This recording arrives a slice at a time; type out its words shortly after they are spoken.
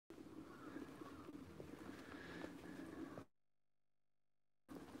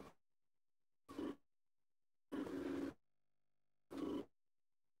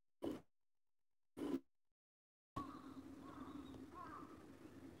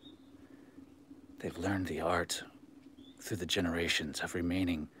They've learned the art through the generations of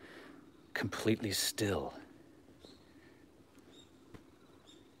remaining completely still.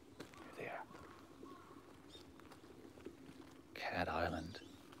 There. Cat Island.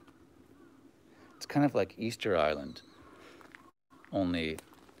 It's kind of like Easter Island, only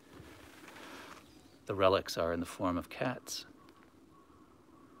the relics are in the form of cats.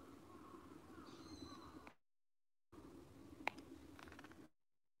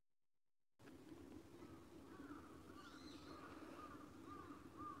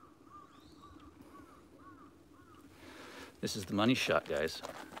 This is the money shot, guys.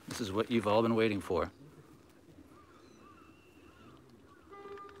 This is what you've all been waiting for.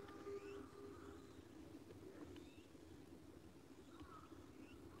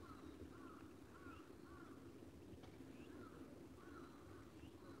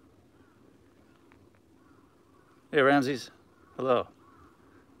 Hey, Ramses. Hello.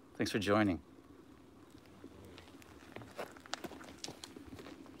 Thanks for joining.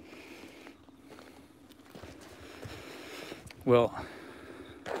 Well,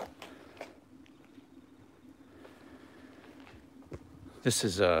 this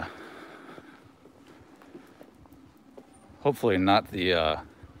is hopefully not the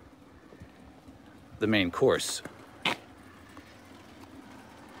main course.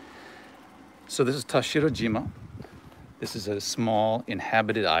 So this is Tashirojima. This is a small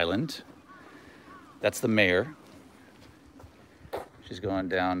inhabited island. That's the mayor. She's going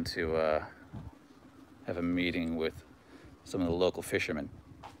down to have a meeting with some of the local fishermen.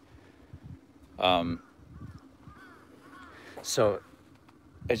 So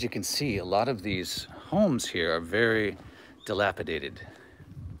as you can see, a lot of these homes here are very dilapidated.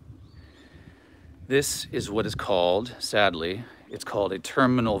 This is what is called, sadly, it's called a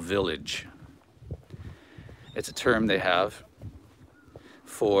terminal village. It's a term they have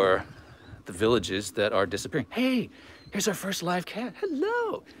for the villages that are disappearing. Hey, here's our first live cat.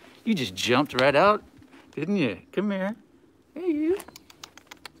 Hello. You just jumped right out, didn't you? Come here. Hey, you.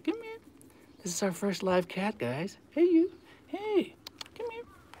 Come here. This is our first live cat, guys. Hey, you. Hey, come here.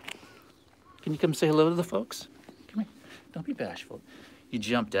 Can you come say hello to the folks? Come here. Don't be bashful. You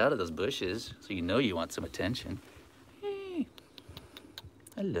jumped out of those bushes, so you know you want some attention. Hey.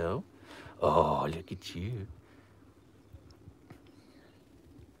 Hello. Oh, look at you.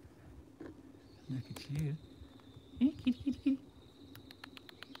 Look at you. Hey, kitty, kitty, kitty.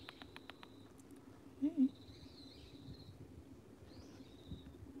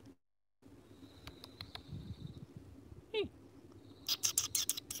 Hey.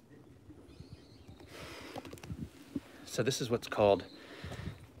 So this is what's called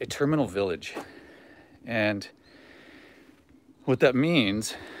a terminal village. And what that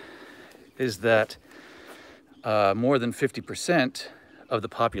means is that more than 50% of the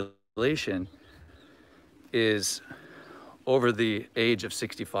population is over the age of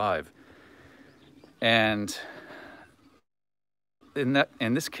 65. And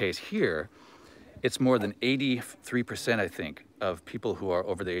in this case here, it's more than 83%, I think, of people who are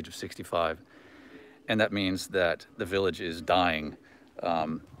over the age of 65. And that means that the village is dying.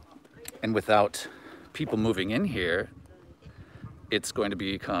 And without people moving in here, it's going to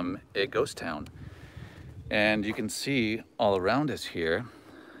become a ghost town. And you can see all around us here,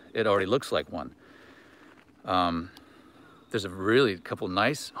 it already looks like one. There's a really couple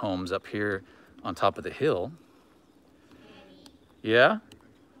nice homes up here on top of the hill. Yeah?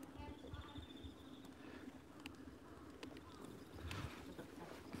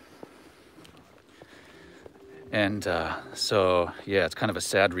 And so, yeah, it's kind of a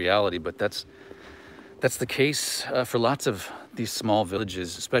sad reality, but that's the case for lots of these small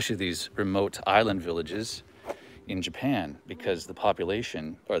villages, especially these remote island villages in Japan, because the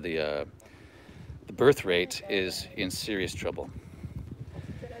population or the birth rate is in serious trouble.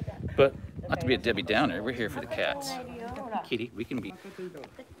 But not to be a Debbie Downer, we're here for the cats. Kitty, we can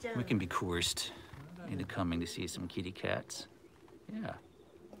be coerced into coming to see some kitty cats. Yeah.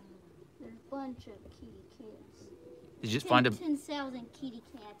 There's a bunch of kitty cats. Did you just find 10,000 kitty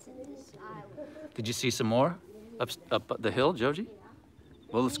cats in this island. Did you see some more up the hill, Joji?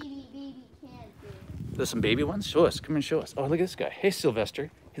 Well, let's. Baby cats. There's some baby ones. Show us. Come and show us. Oh, look at this guy. Hey, Sylvester.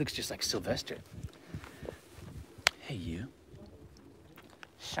 He looks just like Sylvester. Hey, you.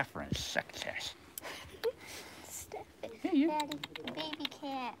 Suffering success. Stop it. Hey, you. Daddy, the baby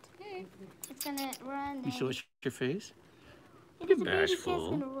cat. Hey. It's gonna run. You show us your face. It Don't is get a baby cat's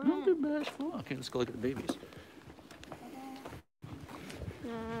bashful. gonna run. Don't get bashful. Okay, let's go look at the babies.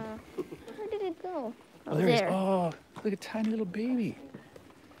 Where did it go? Oh, there it is. Oh, look at a tiny little baby.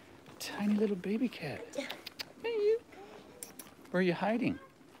 Tiny little baby cat. Hey, you. Where are you hiding?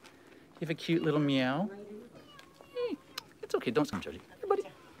 You have a cute little meow. Hey, it's okay. Don't judge it. Here, buddy.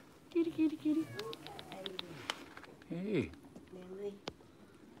 Kitty, kitty, kitty. Hey.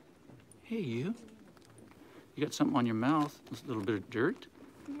 Hey, you. You got something on your mouth. A little bit of dirt.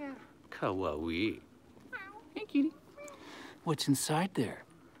 Yeah. Kawaii. Hey, kitty. What's inside there?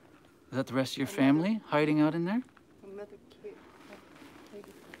 Is that the rest of your family hiding out in there?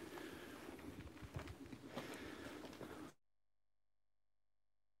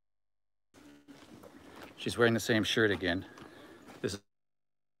 She's wearing the same shirt again. This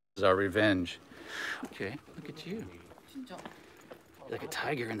is our revenge. Okay, look at you. You're like a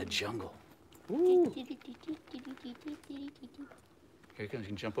tiger in the jungle. Ooh. Here he comes. You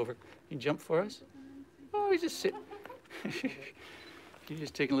can jump over. You can jump for us. Oh, he's just sitting. He's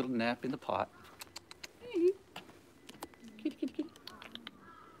just taking a little nap in the pot. Hey. Kitty, kitty, kitty.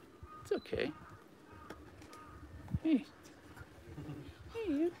 It's okay. Hey. Hey,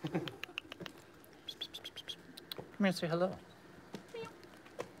 you. Come here and say hello.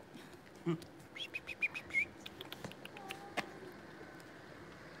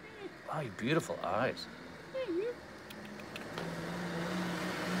 Wow, your beautiful eyes.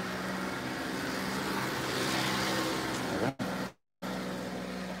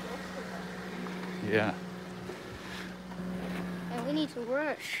 Yeah. And we need to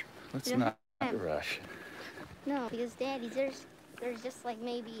rush. Let's not rush. No, because Daddy, there's just like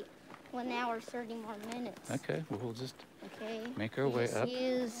maybe 1 hour, 30 more minutes. Okay, well, we'll just Okay. make our way up.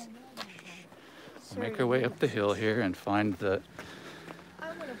 We'll make our way up the hill here and find the...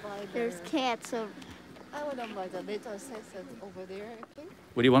 There's cats over. I want to buy the little section over there, okay?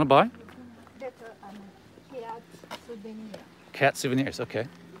 What do you want to buy? That's cat souvenir. Cat souvenirs, okay.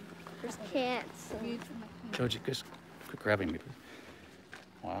 There's cats. Joji, just quit grabbing me, please.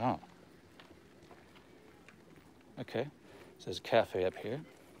 Wow. Okay, so there's a cafe up here.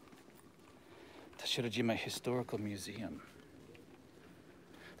 Tashirojima Historical Museum.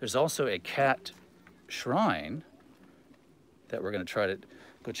 There's also a cat shrine that we're going to try to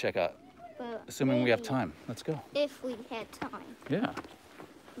go check out. But Assuming we have time. Let's go. If we had time. Yeah.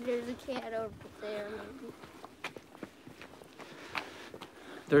 There's a cat over there, maybe.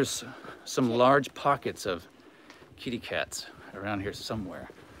 There's some large pockets of kitty cats around here somewhere.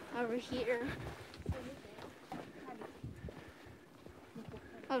 Over here.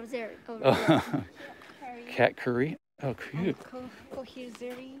 Over there. Over there. Cat curry? Oh, cute.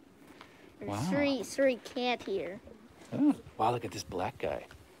 There's Wow. three cat here. Oh, wow, look at this black guy.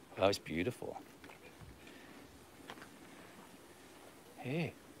 Wow, he's beautiful.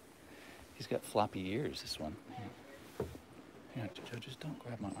 Hey, he's got floppy ears, this one. Yeah, Joe, just don't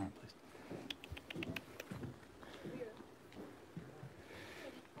grab my arm, please.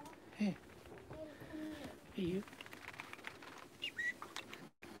 Hey. Hey, you.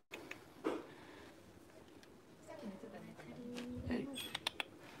 Hey.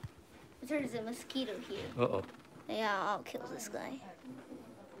 There's a mosquito here. Uh-oh. Yeah, I'll kill this guy.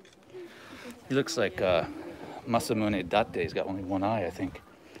 He looks like Masamune Date. He's got only one eye, I think.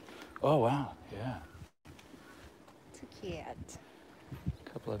 Oh, wow. Yeah. It's a cat. A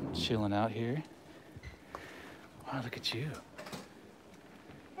couple of them chilling out here. Wow, look at you.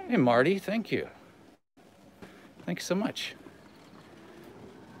 Hey, Marty. Thank you. Thank you so much.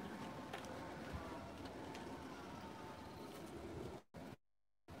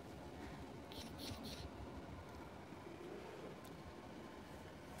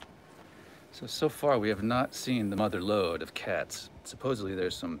 So far we have not seen the mother lode of cats. Supposedly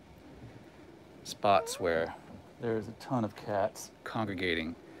there's some spots where there's a ton of cats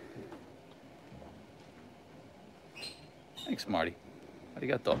congregating. Thanks, Marty.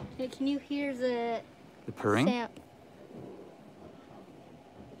 Arigato. Hey, can you hear the purring? sound?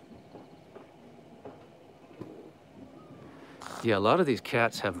 Yeah, a lot of these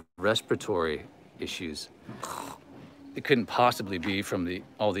cats have respiratory issues. It couldn't possibly be from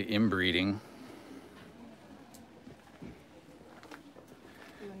all the inbreeding.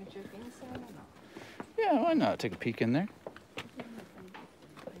 You want to check inside or not? Yeah, why not? Take a peek in there.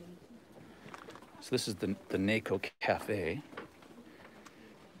 So this is the Neko Cafe.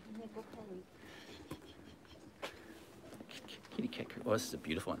 Kitty cat. Oh, this is a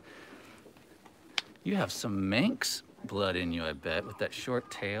beautiful one. You have some Manx blood in you, I bet, with that short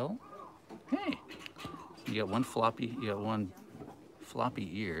tail. Hey, you got one floppy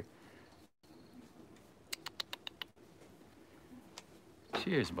ear.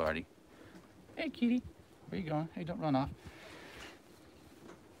 Cheers, Barty. Hey, kitty. Where you going? Hey, don't run off.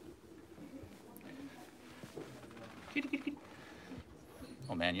 Kitty, kitty, kitty.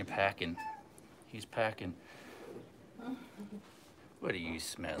 Oh man, you're packing. He's packing. What are you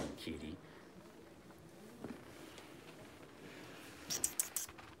smelling, kitty?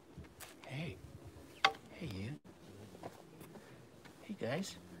 Hey. Hey, you. Hey,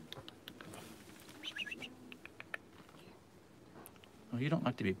 guys. Oh, you don't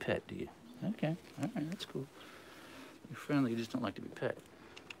like to be pet, do you? Okay. All right, that's cool. You're friendly, you just don't like to be pet.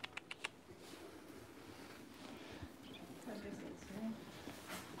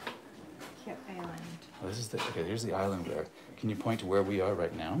 Oh, this is the, okay, here's the island there. Can you point to where we are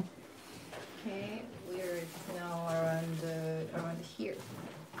right now? Okay, we're now around here.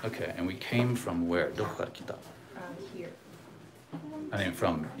 Okay, and we came from where? どこから来た? Around here. I mean,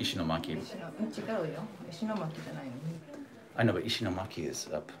 from Ishinomaki. 違うよ。石巻じゃないの。I know, but Ishinomaki is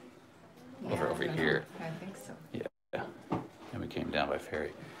up over Yeah, here. I think so. Yeah, and we came down by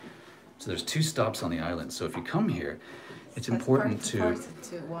ferry. So there's 2 stops on the island. So if you come here, it's important to...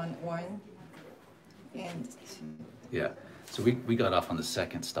 one and 2. Yeah, so we got off on the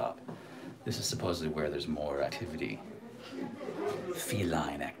 2nd stop. This is supposedly where there's more activity,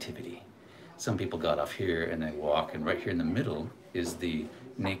 feline activity. Some people got off here and they walk, and right here in the middle is the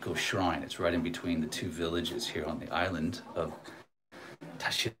Neko Shrine. It's right in between the 2 villages here on the island of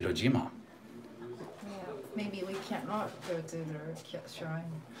Tashirojima. Yeah, maybe we cannot go to the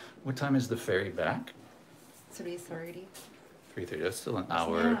shrine. What time is the ferry back? 3:30. 3:30. That's still an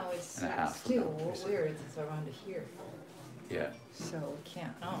hour and a half. Still weird. It's around here. Yeah. So we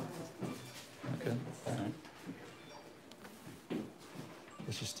can't. Oh. Okay. All right.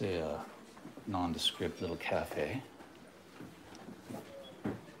 It's just a nondescript little cafe.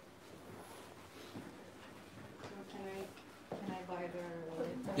 Can I buy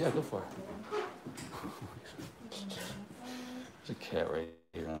the? Yeah, go for it. There's a cat right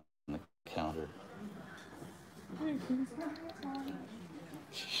here on the counter.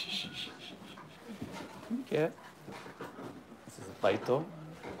 Cat. This is a Baito.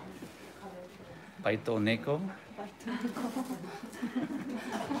 Baito Neko.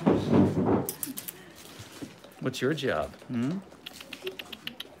 What's your job? Hmm?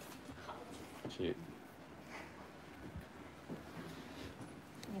 Shoot.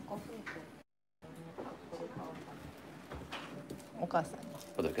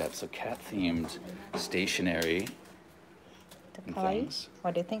 Oh, they've got so cat-themed stationery and things.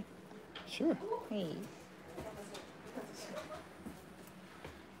 What do you think? Sure. Hey.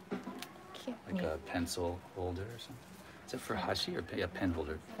 Like a pencil holder or something. Is it for hashi or yeah, pen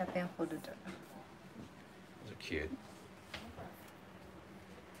holder? Yeah, pen holder. Those are cute.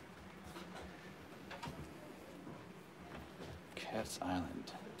 Cat's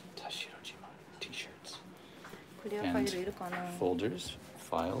Island, Tashirojima t-shirts. And folders,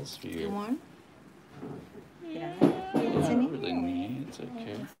 files for your... You want? Yeah, I don't really need, it's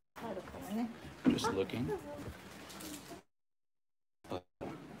okay. Just looking.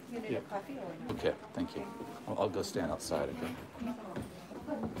 Yeah. Okay, thank you. I'll go stand outside, okay?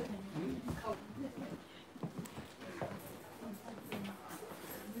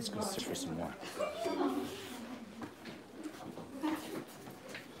 Let's go search for some more.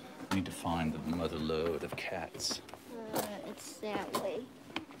 We need to find the mother lode of cats. It's that way.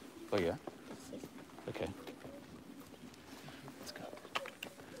 Oh, yeah? Okay. Let's go.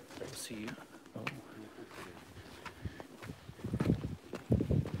 I'll see you. Oh.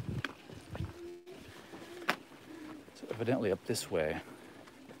 So evidently up this way,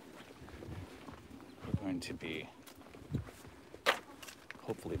 we're going to be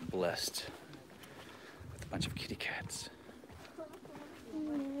hopefully blessed with a bunch of kitty cats.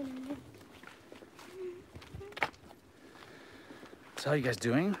 So how are you guys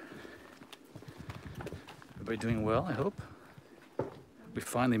doing? Everybody doing well, I hope? We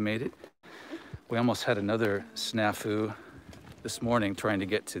finally made it. We almost had another snafu this morning trying to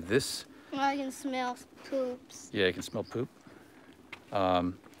get to this. I can smell poops. Yeah, you can smell poop.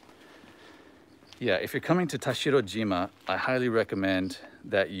 Yeah, if you're coming to Tashirojima, I highly recommend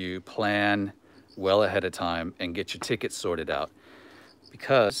that you plan well ahead of time and get your tickets sorted out,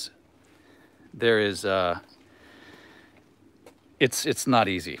 because there is it's not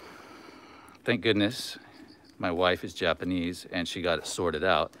easy. Thank goodness my wife is Japanese and she got it sorted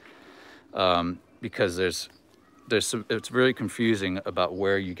out, because there's some, it's very confusing about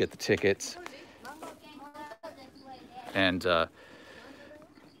where you get the tickets, and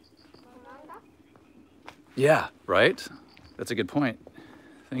yeah, right? That's a good point.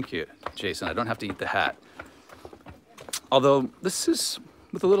 Thank you, Jason. I don't have to eat the hat. Although this is,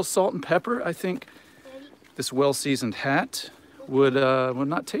 with a little salt and pepper, I think this well-seasoned hat would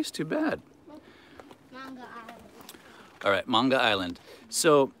not taste too bad. Manga Island. All right, Manga Island.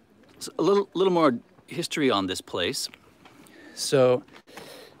 So a little more history on this place. So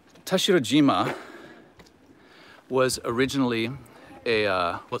Tashirojima was originally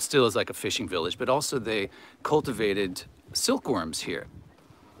a, what still is like a fishing village, but also they cultivated silkworms here.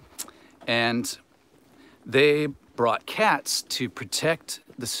 And they brought cats to protect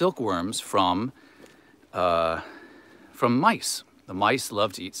the silkworms from mice. The mice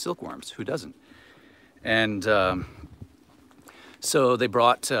love to eat silkworms. Who doesn't? And so they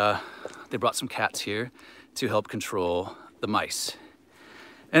brought some cats here to help control the mice.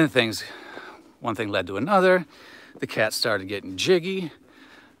 And one thing led to another. The cats started getting jiggy.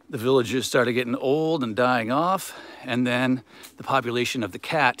 The villagers started getting old and dying off. And then the population of the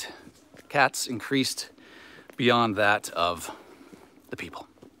cats increased beyond that of the people.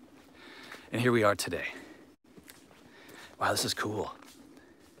 And here we are today. Wow, this is cool.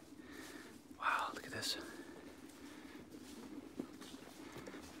 Wow, look at this.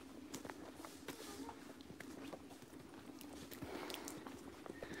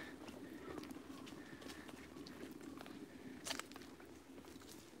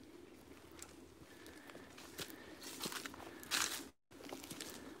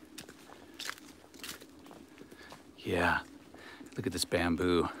 Yeah, look at this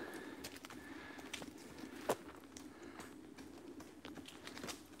bamboo.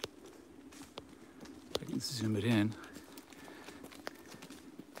 I can zoom it in.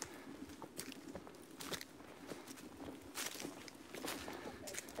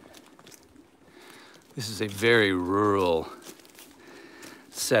 This is a very rural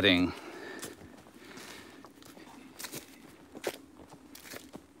setting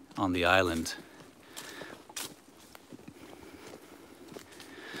on the island.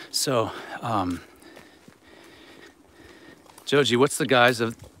 So, Joji, what's the guy's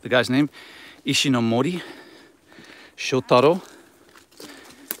name? Ishinomaki Shotaro.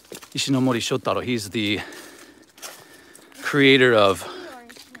 Ishinomaki Shotaro. He's the creator of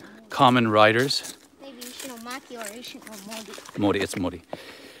Kamen Riders. Maybe Ishinomaki or Ishinomori. Mori, it's Mori.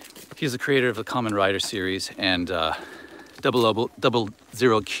 He's the creator of the Kamen Rider series and Double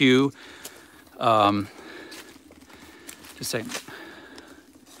Zero Q. Just saying.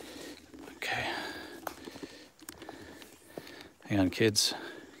 Okay. Hang on, kids.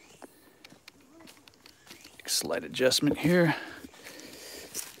 Slight adjustment here.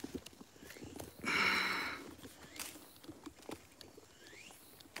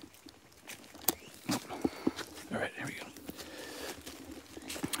 All right, here we go.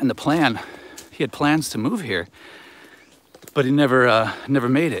 And the plan, he had plans to move here, but he never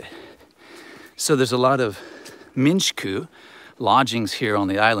made it. So there's a lot of minshku lodgings here on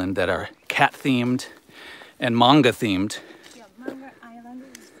the island that are cat themed and manga themed. Yeah, Manga Island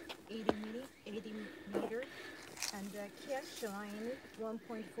is 80 meters, and Cat Shrine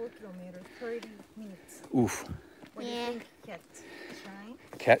 1.4 kilometers, 30 minutes. Oof. What do you think, Cat Shrine?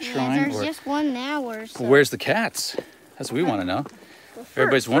 Cat shrine? Yeah, there's just one now. So. Where's the cats? That's what we want to know. Well,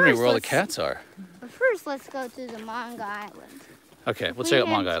 Everybody's wondering where all the let's- cats are. But first, let's go to the manga island. Okay, we'll If check we out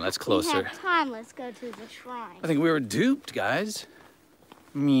have- Manga Island. That's if we closer. have time, let's go to the shrine. I think we were duped, guys.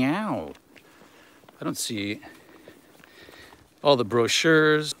 Meow. I don't see all the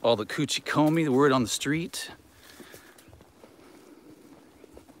brochures, all the kuchikomi, the word on the street.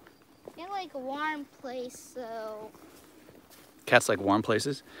 In like a warm place, so Cats like warm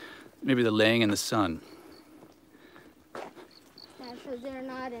places. Maybe they're laying in the sun. so they're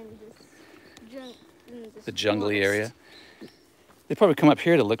not in this The jungly forest. area. They probably come up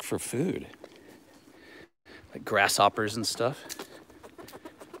here to look for food. Like grasshoppers and stuff.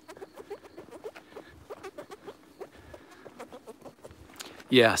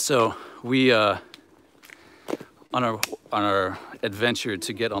 Yeah, so we on our adventure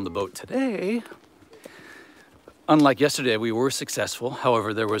to get on the boat today, unlike yesterday, we were successful.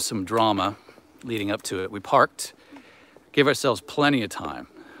 However, there was some drama leading up to it. We parked, gave ourselves plenty of time.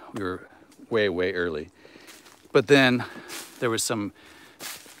 We were way early. But then there was some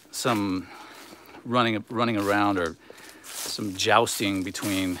running around or some jousting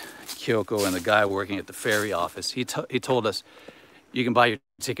between Kyoko and the guy working at the ferry office. He told us, you can buy your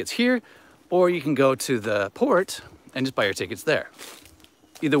tickets here, or you can go to the port and just buy your tickets there.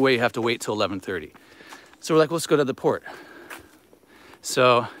 Either way, you have to wait till 11:30. So we're like, let's go to the port.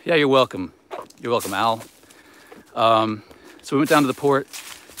 So yeah, you're welcome. You're welcome, Al. So we went down to the port,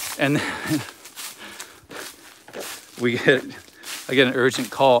 and I get an urgent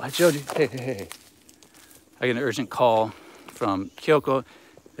call. Hey, Joji, hey. I get an urgent call from Kyoko.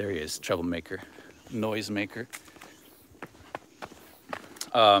 There he is, troublemaker, noisemaker.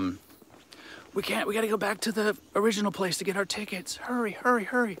 We gotta go back to the original place to get our tickets.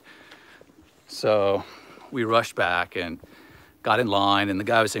 Hurry. So we rushed back and got in line, and the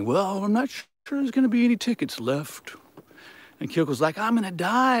guy was saying, well, I'm not sure there's going to be any tickets left. And Kyoko's like, I'm going to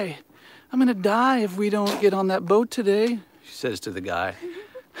die. I'm going to die if we don't get on that boat today, she says to the guy.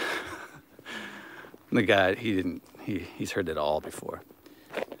 And the guy, he's heard it all before.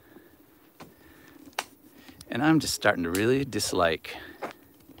 And I'm just starting to really dislike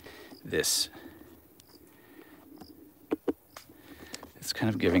this. It's kind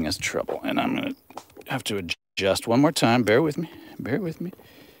of giving us trouble, and I'm going to have to adjust one more time. Bear with me. Bear with me.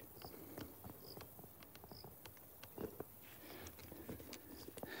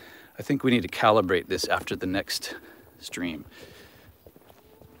 I think we need to calibrate this after the next stream.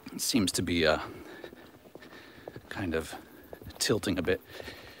 It seems to be kind of tilting a bit.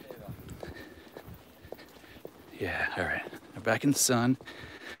 Yeah, all right. We're back in the sun.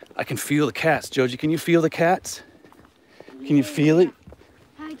 I can feel the cats. Joji, can you feel the cats? Can you feel it?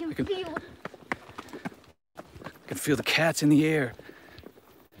 I can feel it. I can feel the cats in the air.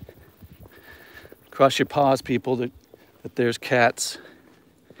 Cross your paws, people, that there's cats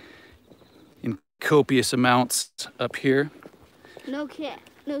in copious amounts up here. No cat.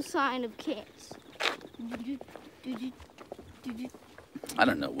 No sign of cats. I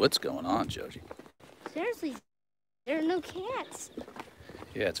don't know what's going on, Joji. Seriously, there are no cats.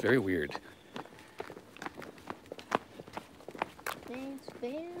 Yeah, it's very weird. That's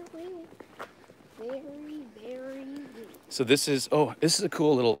very, very weird. So this is a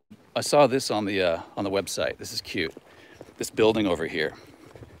cool little, I saw this on the website. This is cute. This building over here.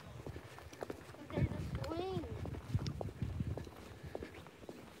 But there's a swing.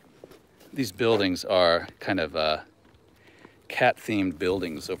 These buildings are kind of cat-themed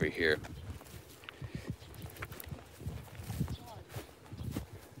buildings over here.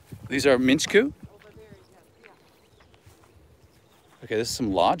 These are Minchiku? Okay, there's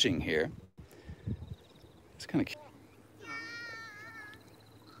some lodging here. It's kind of cute.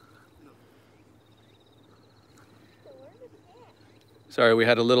 Sorry, we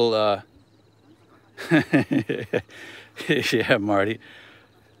had a little, yeah, Marty.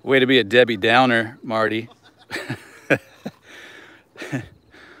 Way to be a Debbie Downer, Marty.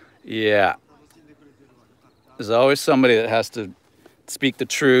 Yeah. There's always somebody that has to speak the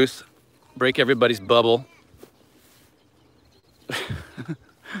truth, break everybody's bubble.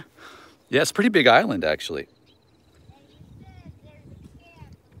 Yeah, it's a pretty big island, actually.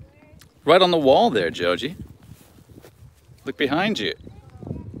 Right on the wall there, Joji. Look behind you.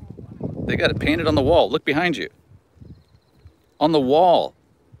 They got it painted on the wall. Look behind you. On the wall,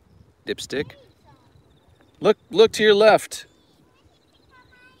 dipstick. Look to your left.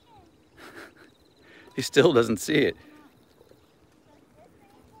 He still doesn't see it.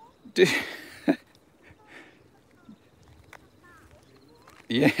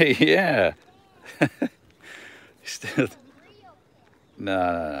 Yeah. Still.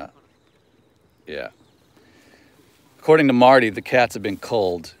 No. Yeah. According to Marty, the cats have been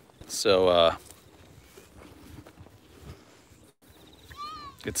culled, so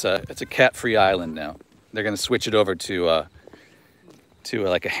it's a cat-free island now. They're gonna switch it over to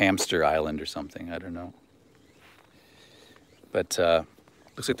like a hamster island or something. I don't know. But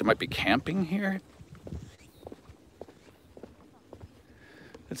looks like there might be camping here.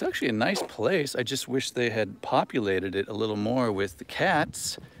 It's actually a nice place. I just wish they had populated it a little more with the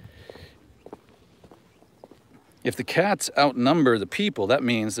cats. If the cats outnumber the people, that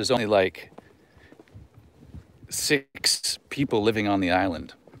means there's only like 6 people living on the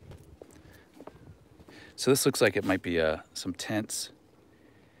island. So this looks like it might be some tents.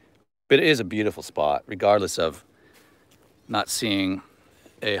 But it is a beautiful spot, regardless of not seeing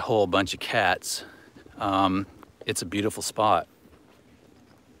a whole bunch of cats. It's a beautiful spot.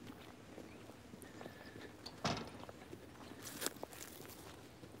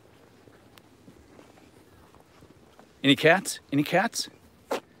 Any cats? Any cats?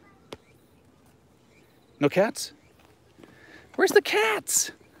 No cats? Where's the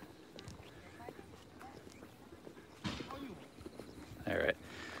cats? All right.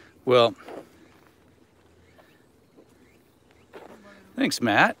 Well, thanks,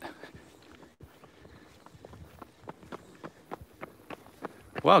 Matt.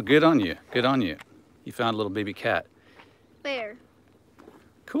 Wow, good on you. Good on you. You found a little baby cat. Where?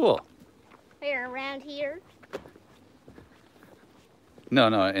 Cool. Where, around here? No,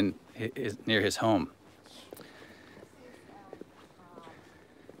 and near his home.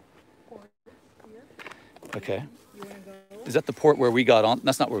 Okay. Is that the port where we got on?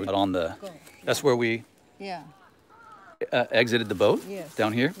 That's not where we got on the. That's where we. Yeah. Exited the boat. Yes.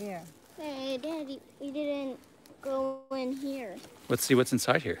 Down here. Yeah. Hey, Daddy, we didn't go in here. Let's see what's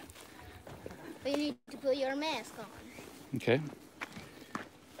inside here. But you need to put your mask on. Okay.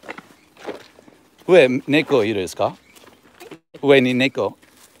 上、猫いるですか？上に猫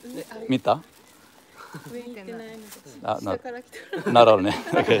見た？上行ってない。あ、下から来てる。なるほどね。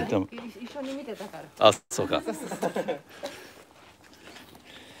Okay, でも一緒に見てたから。あ、そうか。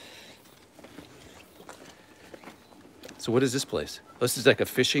So what is this place? This is like a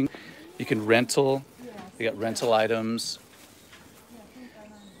fishing. You can rental. They got rental items.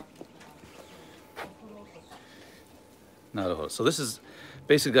 So this is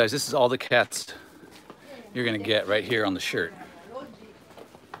basically, guys, this is all the cats you're gonna get right here on the shirt.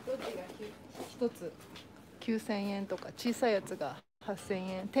 一つ9000円とか、小さいやつが8000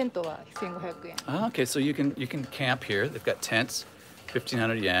円、テントは1500円。 Okay, so you can camp here. They've got tents,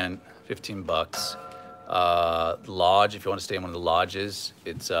 1,500 yen, $15. Lodge, if you want to stay in one of the lodges,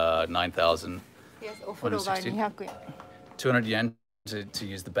 it's 9,000. お風呂が200円。 200 yen to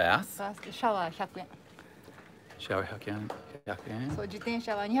use the bath. シャワー100円。 Shower 100 yen. 100 yen. そう、自転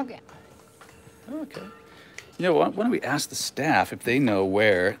車は200円。 Okay. You know, why don't we ask the staff if they know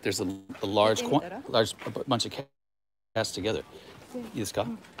where there's a large bunch of cats together? いいですか?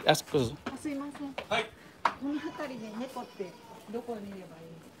 Ask. すいません。はい。この辺りで猫ってどこにいればいい？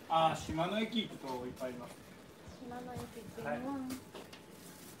あ、島の駅行くといっぱいいます。島の駅ってはい。は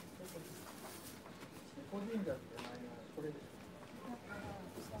個人だってないな、これです。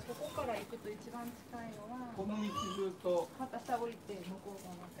そこから行くと一番近いのはこの道ずっとまた下降りて向こう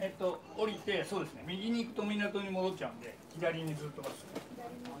側。降りて、そうですね。右に行くと港に戻っちゃうんで、左にずっとバス。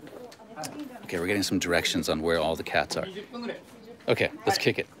 Okay, we're getting some directions on where all the cats are. 20分ぐらい。 Okay, let's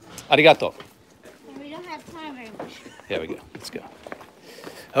kick it. Arigato. We don't have time very much. There we go. Let's go.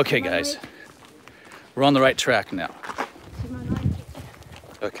 Okay, guys. We're on the right track now.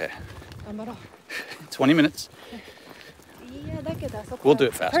 Okay. 頑張ろう。 20 minutes. いやだけどあそこ We'll do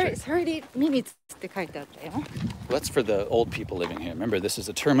it faster. 30 minutes って書いてあったよ。 Well, that's for the old people living here. Remember, this is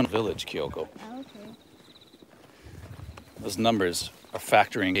a terminal village, Kyoko. Okay. Those numbers are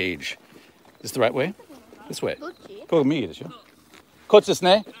factoring age. Is this the right way? This way. どっち？ここ右でしょ? こっちです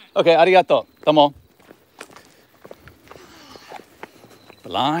ね. Okay, arigato. Tomo.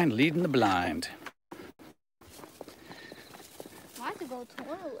 Blind leading the blind. I have to go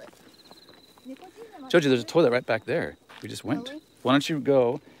toilet. Joji, there's a toilet right back there. We just went. Really? Why don't you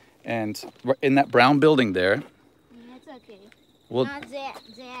go and in that brown building there? Yeah, it's okay. Well, Not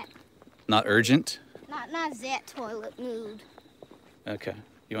that. not urgent. Not that toilet mood. Okay,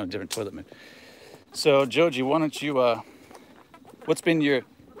 you want a different toilet mood. So, Joji, why don't you, what's been your...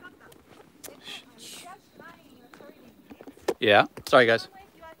 Yeah, sorry guys.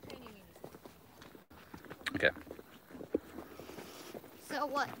 Okay, So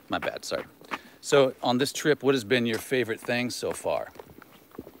what? my bad, sorry. So, on this trip, what has been your favorite thing so far?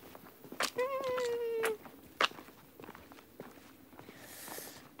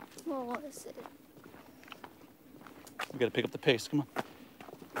 What was it? We gotta pick up the pace, come on.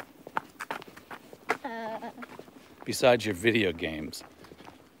 Uh, Besides your video games.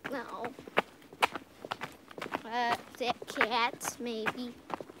 no. That cats, maybe.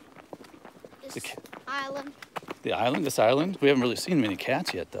 This The ca- island. The island, this island? We haven't really seen many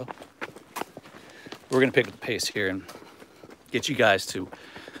cats yet, though. We're gonna pick up the pace here and get you guys to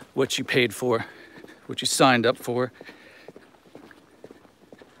what you paid for, what you signed up for,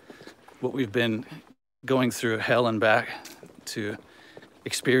 what we've been going through hell and back to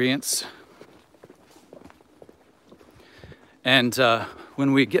experience. And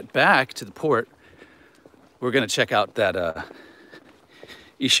when we get back to the port, we're gonna check out that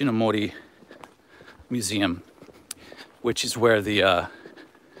Ishinomaki museum, which is where the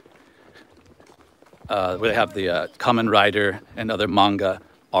where they have the Kamen Rider and other manga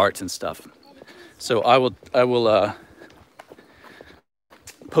art and stuff. So I will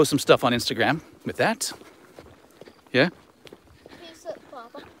post some stuff on Instagram with that. Yeah, Piece up,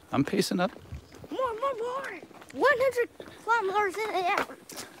 Papa. I'm pacing up. More. 100 kilometers in the hour.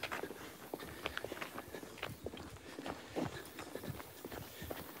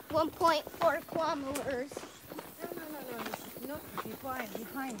 .4 kilometers. No,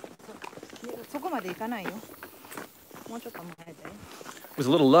 behind. そこまで行かないよ。もうちょっと前で。 With a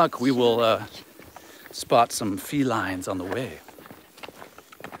little luck, we will spot some felines on the way.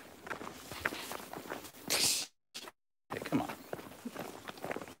 Hey, come on.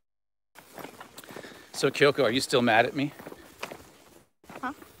 So, Kyoko, are you still mad at me?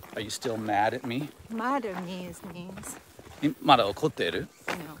 Huh? Are you still mad at me? Mad means まだ怒ってる?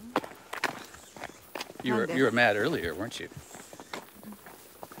 no. You were mad earlier, weren't you?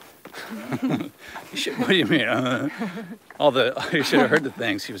 What do you mean? You should have heard the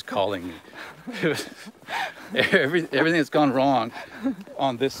things he was calling me. Everything that's gone wrong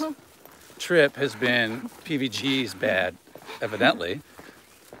on this trip has been PVG's bad, evidently.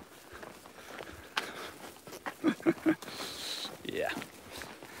 Yeah.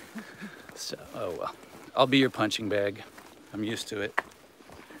 So, oh well. I'll be your punching bag. I'm used to it.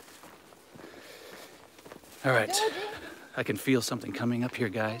 All right. I can feel something coming up here,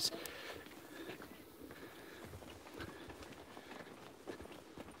 guys.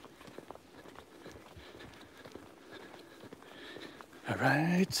 All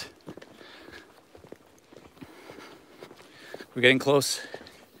right. We're getting close.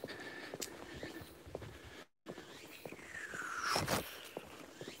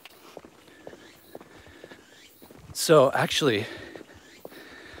 So actually,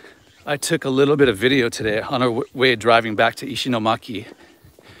 I took a little bit of video today on our way driving back to Ishinomaki.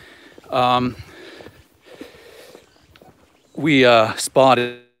 We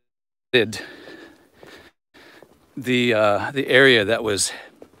spotted the area that was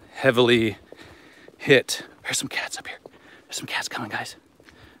heavily hit. There's some cats up here. There's some cats coming, guys.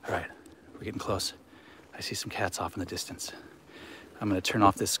 All right, we're getting close. I see some cats off in the distance. I'm gonna turn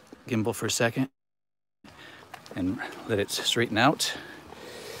off this gimbal for a second and let it straighten out.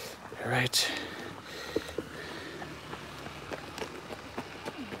 All right.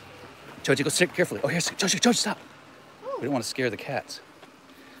 Joji, go sit carefully. Oh, here's Joji, stop. We don't want to scare the cats.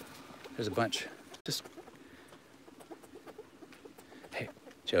 There's a bunch. Just, hey,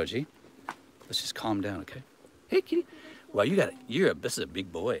 Joji, let's just calm down, okay? Hey, kitty. Well, this is a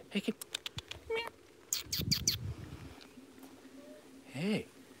big boy. Hey, kitty. Hey,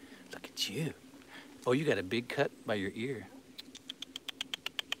 look at you. Oh, you got a big cut by your ear.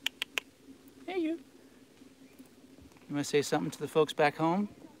 Hey, you. You want to say something to the folks back home?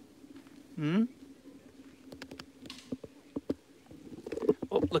 Hmm?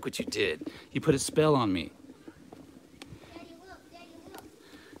 Oh, look what you did. You put a spell on me. Daddy, look.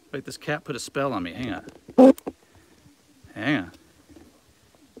 Wait, this cat put a spell on me. Hang on. Hang on.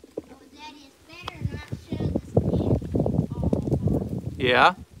 Oh, Daddy, it's better not show this kid.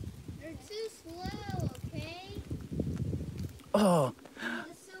 Yeah? They're too slow, okay? Oh,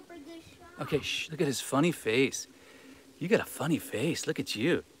 It's a super good shot. okay, look at his funny face. You got a funny face. Look at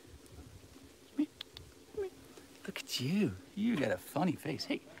you. Look at you. You got a funny face.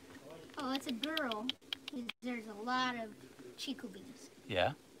 Hey. Oh, it's a girl. There's a lot of chickadees.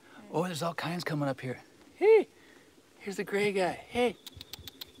 Yeah? Oh, there's all kinds coming up here. Hey, here's the gray guy. Hey.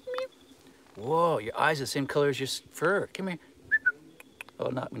 Whoa, your eyes are the same color as your fur. Come here. Oh,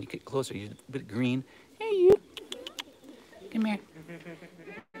 not when you get closer. You're a bit green. Hey, you. Come here.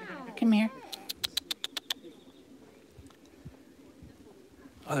 Come here.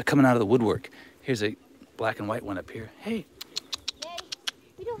 Oh, they're coming out of the woodwork. Here's a black and white one up here. Hey. Daddy,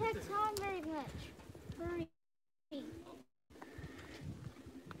 we don't have time very much. Hurry.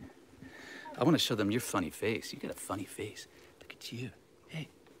 I want to show them your funny face. You got a funny face. Look at you. Hey.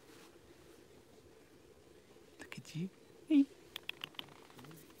 Look at you. Hey.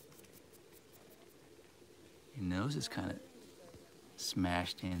 Your nose is kind of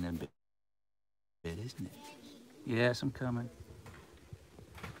smashed in a bit, isn't it? Yes, I'm coming.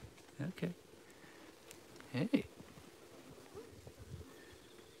 Okay. Hey.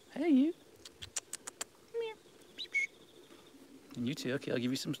 Hey, you. Come here. And you too. Okay, I'll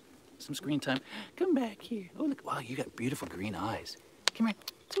give you some screen time. Come back here. Oh, look. Wow, you got beautiful green eyes. Come here.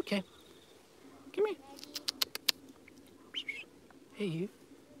 It's okay. Come here. Hey, you.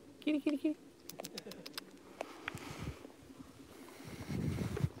 Kitty, kitty, kitty.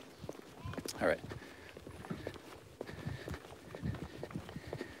 All right.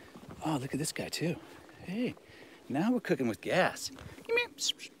 Oh, look at this guy too. Hey, now we're cooking with gas. Come here.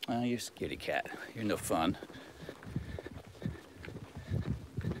 Oh, you're a scaredy cat. You're no fun.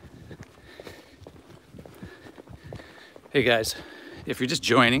 Hey guys, if you're just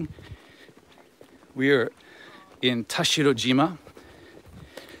joining, we are in Tashirojima,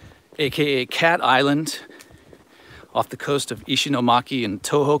 aka Cat Island, off the coast of Ishinomaki in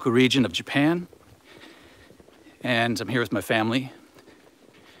Tohoku region of Japan. And I'm here with my family.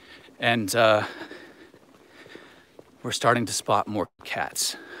 And we're starting to spot more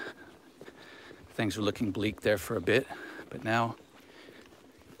cats. Things were looking bleak there for a bit, but now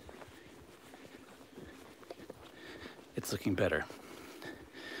it's looking better.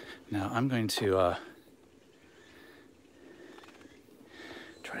 Now I'm going to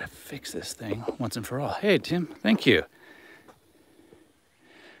try to fix this thing once and for all. Hey, Tim, thank you.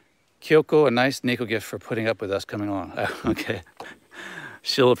 Kyoko, a nice Neko gift for putting up with us coming along. Okay,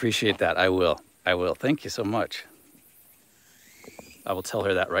 she'll appreciate that, I will. I will. Thank you so much. I will tell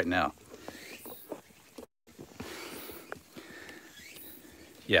her that right now.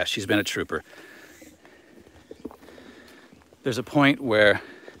 Yeah, she's been a trooper. There's a point where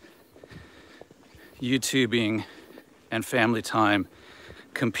YouTubing and family time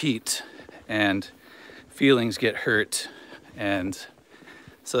compete and feelings get hurt, and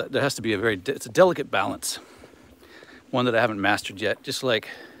so there has to be it's a delicate balance, one that I haven't mastered yet, just like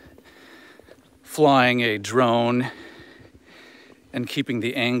flying a drone and keeping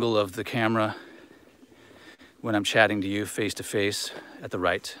the angle of the camera when I'm chatting to you face to face at the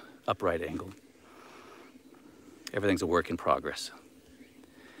right upright angle. Everything's a work in progress.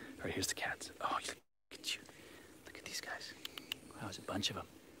 All right, here's the cats. Oh, look at you. Look at these guys. Wow, there's a bunch of them.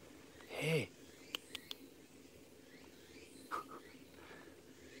 Hey.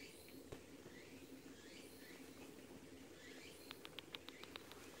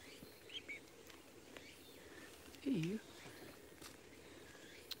 Hey, you.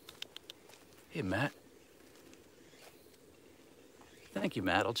 Hey, Matt. Thank you,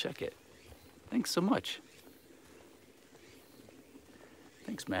 Matt. I'll check it. Thanks so much.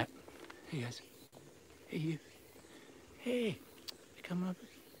 Thanks, Matt. Hey, guys. Hey, you. Hey. Come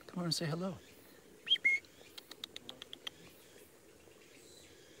over and say hello.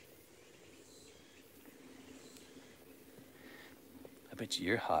 I bet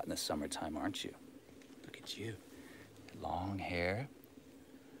you're hot in the summertime, aren't you? Look at you. Long hair.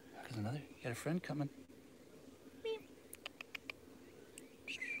 There's another. You got a friend coming.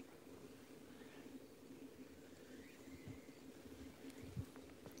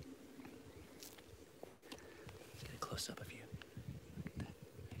 Let's get a close up of you. Look at that.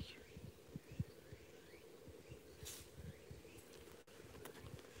 Thank you.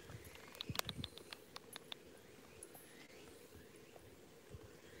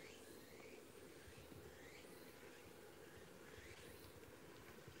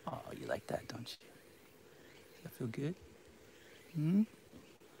 Oh, you like that, don't you? Does that feel good? Hmm?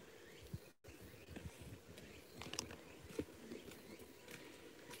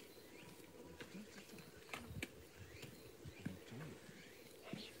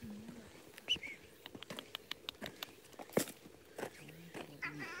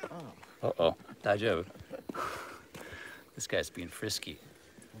 Uh-oh, daijoubu. This guy's being frisky.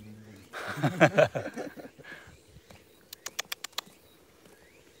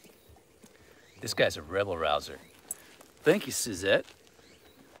 This guy's a rebel rouser. Thank you, Suzette.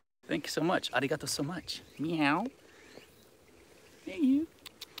 Thank you so much. Arigato so much. Meow. Hey, you.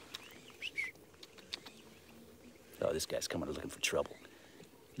 Oh, this guy's coming looking for trouble.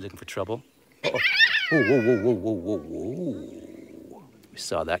 You looking for trouble? Uh-oh. Whoa, whoa, whoa, whoa, whoa, whoa, whoa. We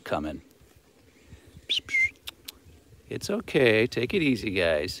saw that coming. It's okay. Take it easy,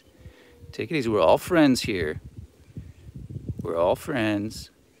 guys. Take it easy. We're all friends here. We're all friends.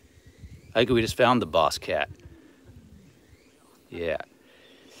 I think we just found the boss cat. Yeah.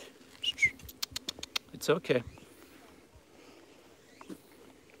 It's okay.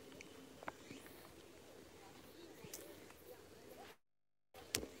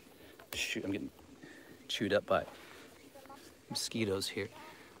 Shoot, I'm getting chewed up by mosquitoes here.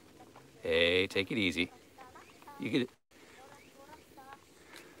 Hey, take it easy. You get it.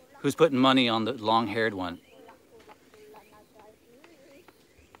 Who's putting money on the long-haired one?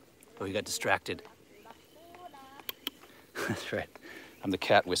 Oh, he got distracted. That's right. I'm the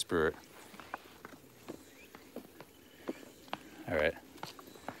cat whisperer. All right.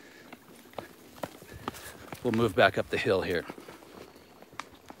 We'll move back up the hill here.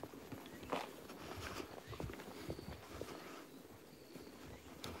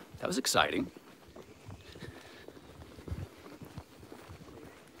 That was exciting.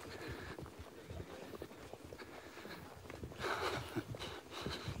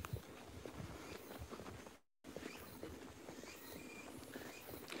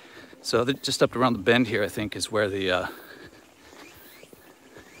 So just up around the bend here, I think, is where the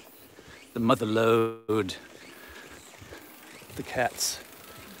mother lode, the cats,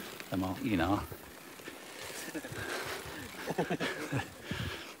 you know.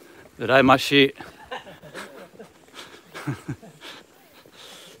 Uraimashi. I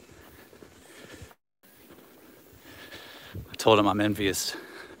told him I'm envious.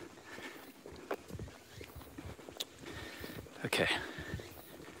 Okay.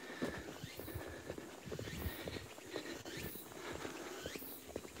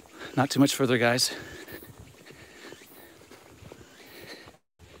 Not too much further, guys.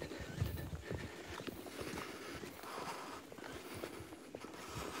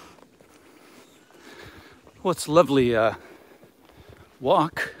 Well, it's a lovely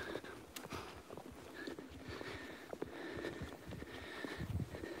walk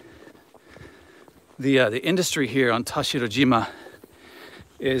The industry here on Tashirojima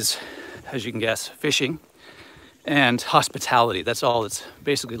is, as you can guess, fishing and hospitality. That's all that's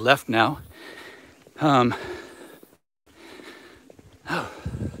basically left now. I'm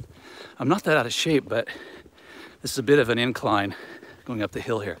not that out of shape, but this is a bit of an incline going up the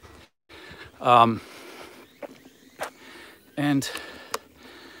hill here. And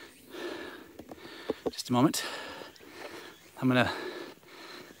just a moment, I'm gonna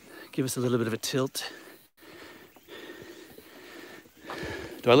give us a little bit of a tilt.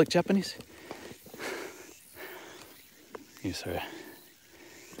 Do I look Japanese? Yes, sir.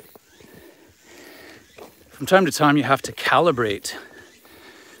 From time to time, you have to calibrate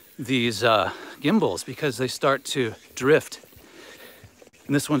these gimbals because they start to drift.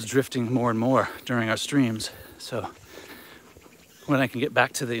 And this one's drifting more and more during our streams. So when I can get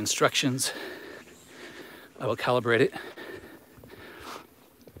back to the instructions, I will calibrate it.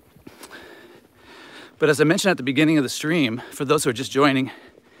 But as I mentioned at the beginning of the stream, for those who are just joining,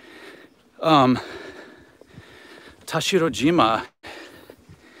 Tashirojima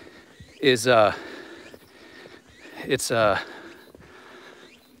is it's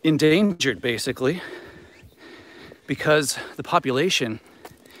endangered basically because the population,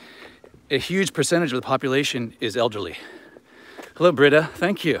 a huge percentage of the population is elderly. Hello, Britta.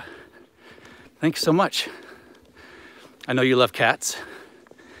 Thank you. Thanks so much. I know you love cats.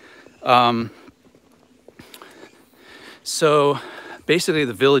 So basically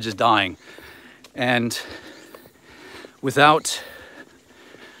the village is dying, and without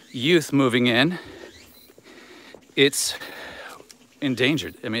youth moving in, it's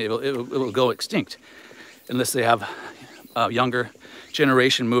endangered. I mean, it will go extinct unless they have a younger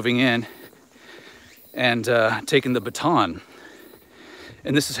generation moving in and taking the baton.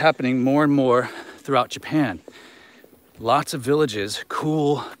 And this is happening more and more throughout Japan. Lots of villages,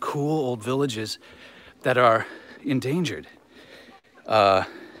 cool old villages that are endangered. Oh,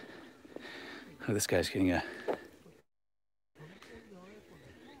 this guy's getting a...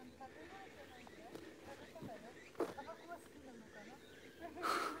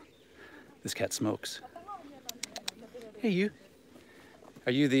 This cat smokes. Hey, you.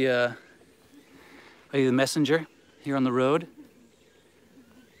 Are you the messenger here on the road?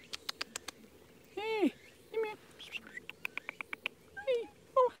 Hey, come here. Hey,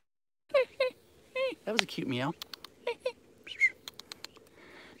 oh, hey, hey, hey. That was a cute meow. Hey, hey.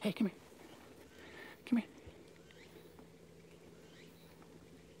 Hey, come here. Come here.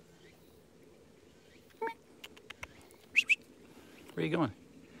 Come here. Where are you going?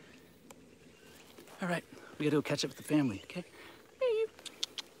 All right, we gotta go catch up with the family, okay? Hey, you.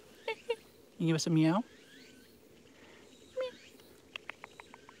 Hey, hey. You give us a meow? Meow.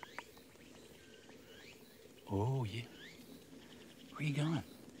 Oh, yeah. Where you going?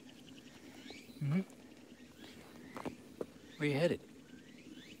 Mm-hmm. Where you headed?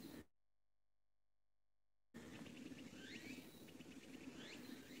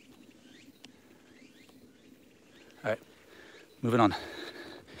 All right, moving on.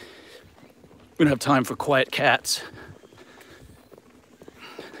 We don't have time for quiet cats.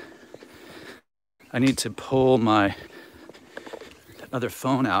 I need to pull my other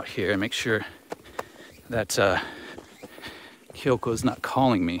phone out here and make sure that Kyoko's not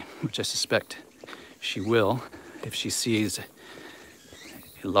calling me, which I suspect she will if she sees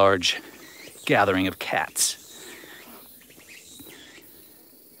a large gathering of cats.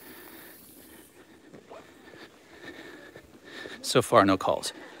 So far, no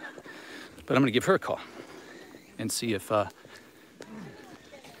calls. But I'm gonna give her a call and see if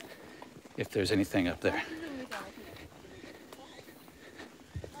there's anything up there.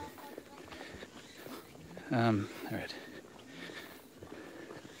 All right.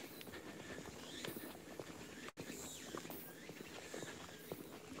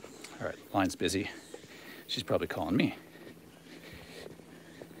 All right, line's busy. She's probably calling me.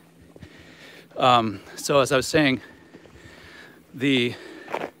 So as I was saying, the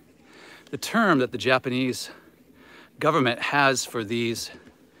term that the Japanese government has for these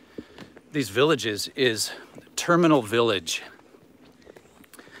villages is terminal village.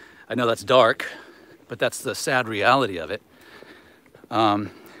 I know that's dark, but that's the sad reality of it.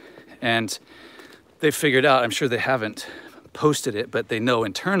 And they figured out, I'm sure they haven't posted it, but they know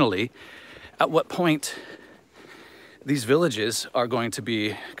internally at what point these villages are going to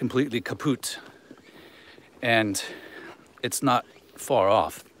be completely kaput. And it's not far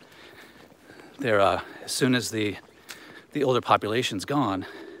off. They're, as soon as the older population's gone.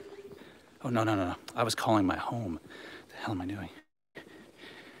 Oh, no. I was calling my home. What the hell am I doing?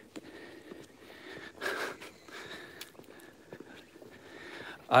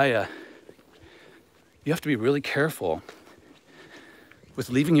 you have to be really careful with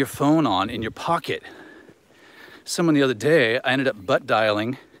leaving your phone on in your pocket. Someone the other day, I ended up butt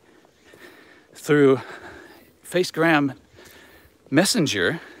dialing through FaceGram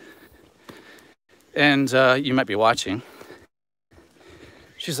Messenger, and you might be watching.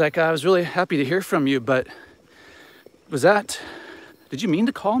 She's like, I was really happy to hear from you, but did you mean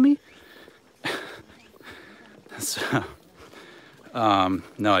to call me? So,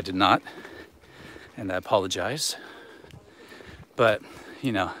 no, I did not, and I apologize. But,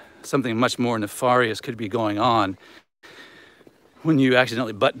 you know, something much more nefarious could be going on when you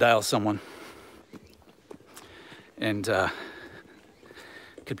accidentally butt dial someone. And it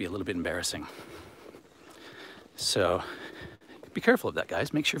could be a little bit embarrassing. So be careful of that,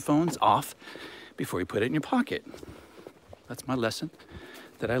 guys. Make sure your phone's off before you put it in your pocket. That's my lesson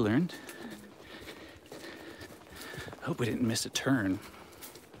that I learned. I hope we didn't miss a turn.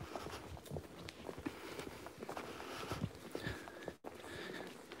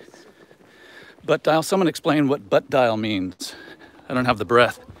 Butt dial, someone explain what butt dial means. I don't have the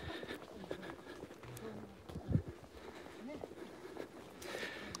breath.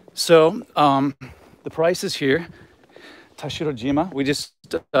 So, the price is here. Tashirojima. We just,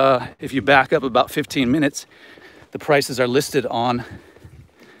 if you back up about 15 minutes, the prices are listed on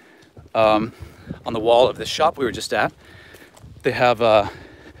the wall of the shop we were just at. They have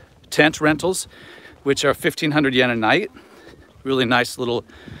tent rentals, which are 1,500 yen a night. Really nice little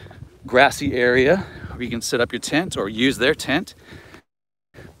grassy area where you can set up your tent or use their tent.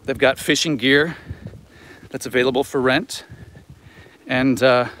 They've got fishing gear that's available for rent and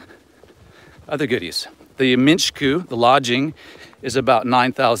other goodies. The minchiku, the lodging, is about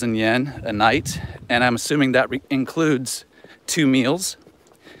 9,000 yen a night, and I'm assuming that includes 2 meals.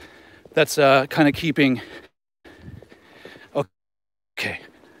 That's kind of keeping... Okay.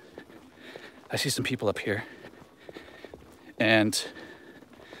 I see some people up here. And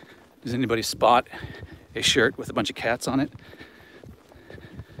does anybody spot a shirt with a bunch of cats on it?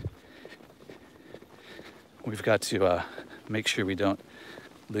 We've got to make sure we don't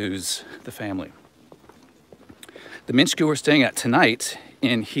lose the family. The minchiku we're staying at tonight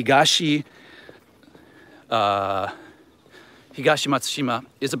in Higashi Matsushima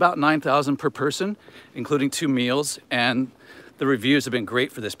is about 9,000 per person, including 2 meals, and the reviews have been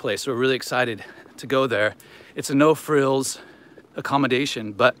great for this place, so we're really excited to go there. It's a no-frills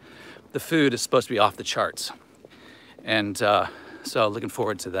accommodation, but the food is supposed to be off the charts. And so looking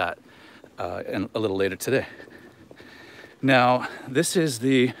forward to that and a little later today. Now, this is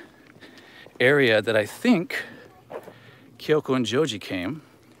the area that I think Kyoko and Joji came.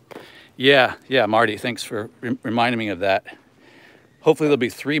 Yeah, Marty, thanks for reminding me of that. Hopefully there'll be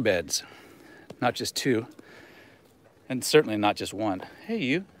 3 beds, not just 2, and certainly not just 1. Hey,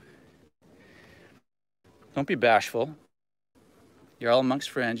 you. Don't be bashful. You're all amongst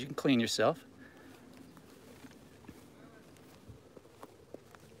friends. You can clean yourself.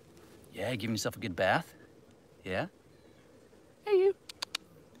 Yeah, giving yourself a good bath. Yeah? Hey, you.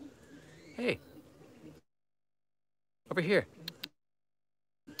 Hey. Over here.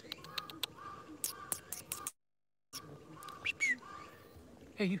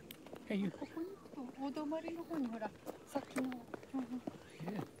 Hey, you. Hey, you.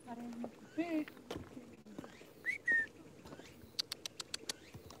 Yeah. Hey.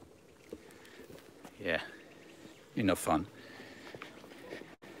 Yeah, you're no fun.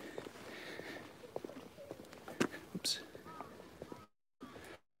 Oops.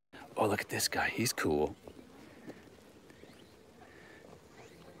 Oh, look at this guy. He's cool.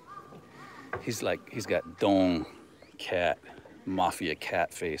 He's got dong cat, mafia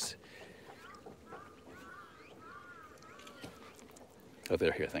cat face. Oh,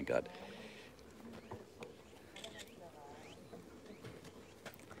 they're here, thank God.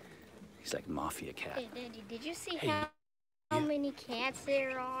 He's like mafia cat. Hey, Daddy, did you see how many cats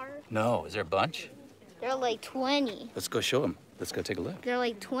there are? No, is there a bunch? There are like 20. Let's go show them. Let's go take a look. There are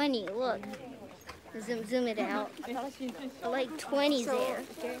like 20. Look. Zoom it out. Like 20 there.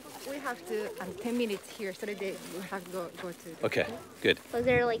 We have to 10 minutes here, so that we have to go to. Okay, good. But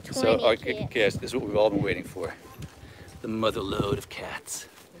there are like 20 So, cats. okay, this is what we've all been waiting for. The mother lode of cats.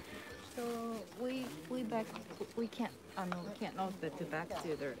 So we can't know that to back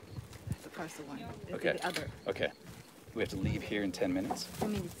to the first one. Okay. The other. Okay. We have to leave here in 10 minutes.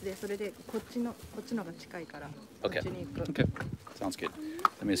 10 minutesでそれでこっちのが近いから。 Okay. こっちに行く。 Okay. Sounds good.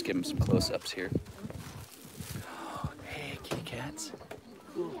 Let me just give them some close-ups here. Oh, hey, kitty cats.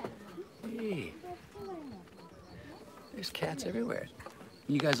 Hey. There's cats everywhere.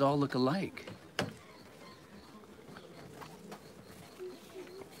 You guys all look alike.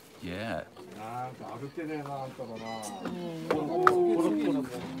 Yeah.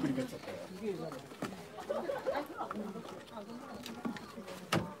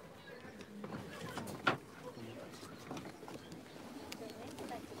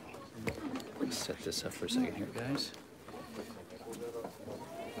 Let's set this up for a second here, guys.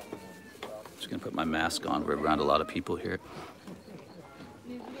 Just gonna put my mask on. We're around a lot of people here.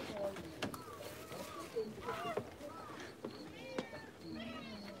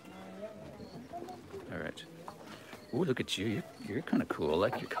 All right. Ooh, look at you. You're kind of cool. I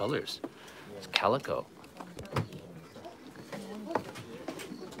like your colors. It's calico.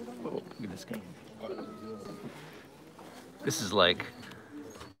 Oh, look at this guy. This is like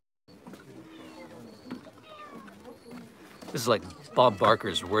Bob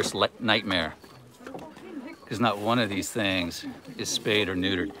Barker's worst nightmare. Because not one of these things is spayed or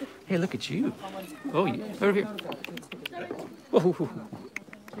neutered. Hey, look at you. Oh, yeah. Over here. Whoa.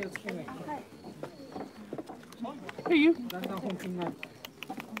 Hey, you.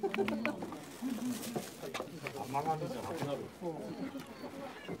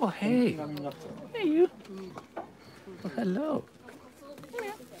 Well, hey. Hey, you. Well, hello.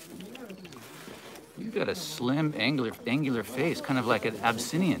 You've got a slim, angular face, kind of like an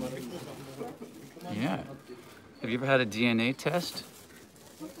Abyssinian. Yeah. Have you ever had a DNA test?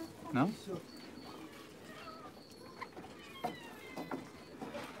 No?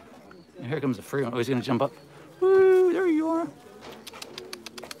 And here comes the furry one. Oh, he's gonna jump up. Woo, there you are.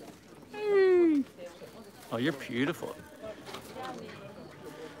 Hey. Oh, you're beautiful.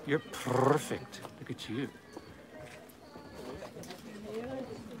 You're perfect. Look at you.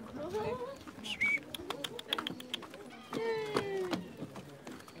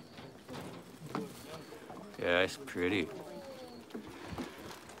 Yeah, it's pretty.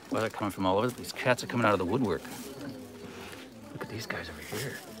 Why are they coming from all over? These cats are coming out of the woodwork. Look at these guys over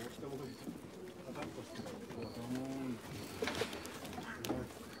here.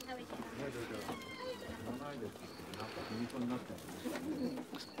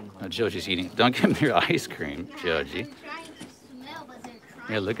 Now Joji's eating. Don't give him your ice cream, Joji.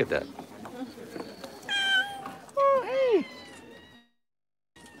 Yeah, look at that. Oh, hey.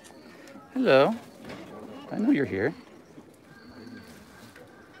 Hello. I know you're here.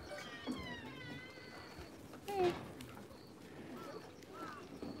 Hey.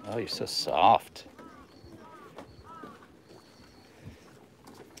 Oh, you're so soft.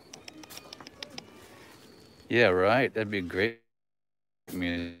 Yeah, right. That'd be a great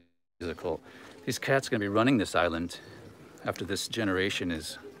musical. These cats are going to be running this island after this generation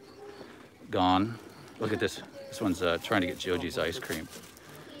is gone. Look at this. This one's trying to get Joji's ice cream.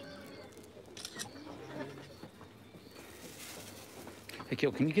 Hey, Kyo,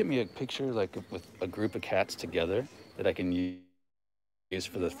 can you get me a picture like with a group of cats together that I can use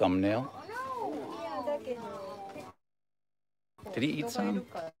for the thumbnail? Did he eat some?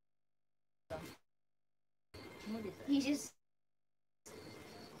 He just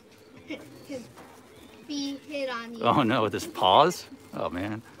his feet hit on you. Oh no, with his paws? Oh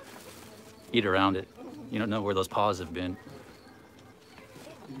man. Eat around it. You don't know where those paws have been.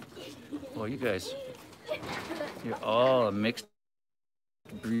 Well, you guys, you're all a mixed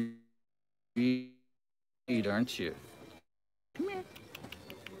breed, aren't you? Come here.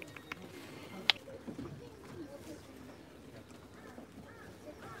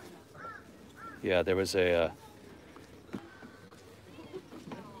 Yeah, there was a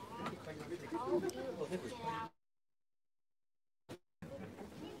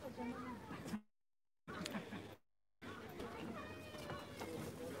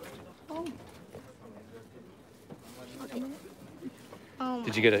Oh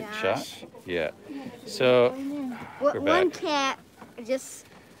Did you get a gosh. shot? Yeah. So we're One back. cat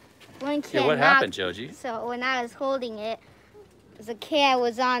Yeah, what happened, Joji? So when I was holding it, the cat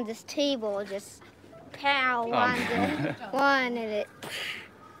was on this table, just pow on the one, and it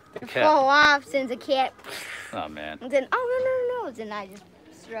The fell cat. off since the cat. Oh man. And then no, then I just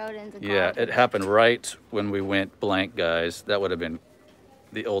throw it in the Yeah, garbage. it happened right when we went blank, guys. That would have been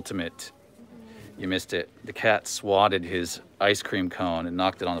the ultimate. You missed it. The cat swatted his ice cream cone and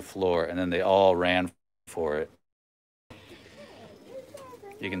knocked it on the floor, and then they all ran for it.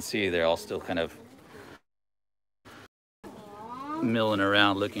 You can see they're all still kind of milling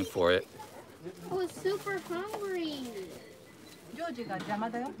around looking for it. I was super hungry. Give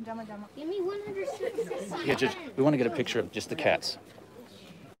me 166 Yeah, just, we want to get a picture of just the cats.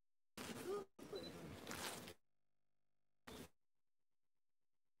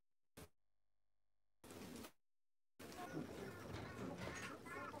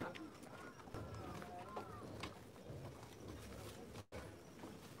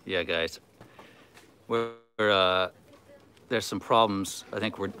 Yeah, guys. there's some problems. I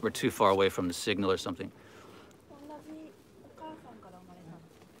think we're too far away from the signal or something.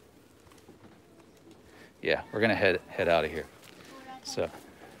 Yeah, we're gonna head out of here. So,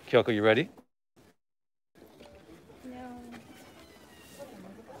 Kyoko, you ready?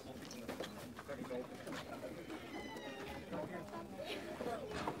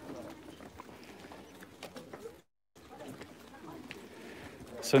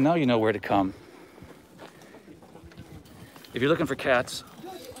 So now you know where to come. If you're looking for cats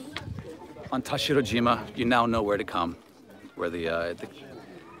on Tashirojima, you now know where to come, where the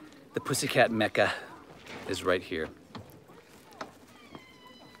pussycat mecca is right here.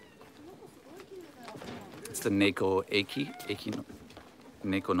 It's the Neko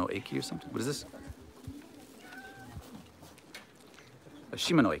no Eki or something. What is this? A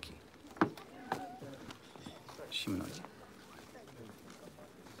Shima no Eki. Shima no Eki.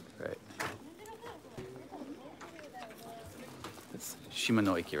 Right. It's Shima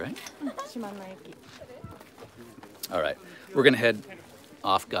no Eki, right? All right. We're gonna head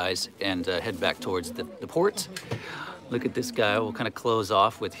off, guys, and head back towards the port. Look at this guy. We'll kind of close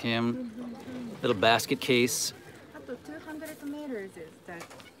off with him. Little basket case. After 200 meters is that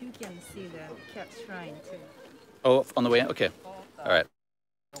you can see the cat shrine too. Oh, on the way in? Okay. All right.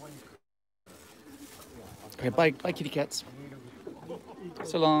 Okay, bye, kitty cats.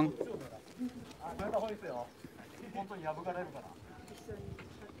 So long.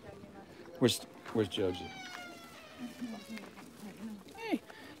 Where's Joji? Hey,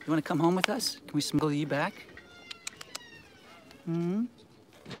 you want to come home with us? Can we smuggle you back? Hmm?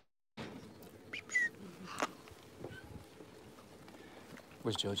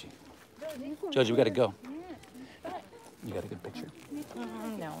 Where's Joji? Joji, we gotta go. You got a good picture? No,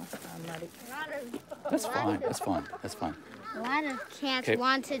 I'm not. That's fine. That's fine. That's fine. A lot of cats Okay.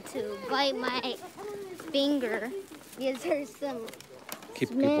 wanted to bite my finger because there's some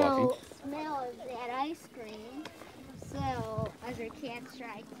Keep walking. smell of that ice cream. So other cats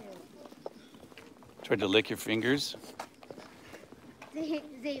tried Tried to lick your fingers. to.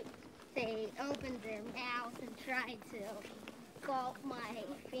 They opened their mouth and tried to gulp my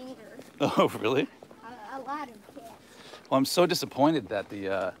finger. Oh, really? A lot of cats. Well, I'm so disappointed that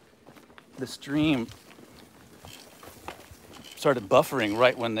the stream started buffering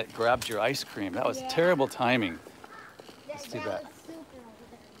right when it grabbed your ice cream. That was Yeah. terrible timing. That too was bad. super over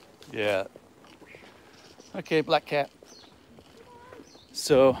there. Yeah. Okay, black cat.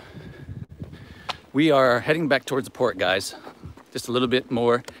 So we are heading back towards the port, guys. Just a little bit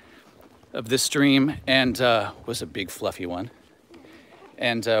more of this stream, and was a big fluffy one.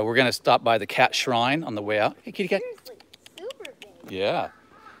 And we're gonna stop by the cat shrine on the way out. Hey, kitty cat. Seriously, super big. Yeah,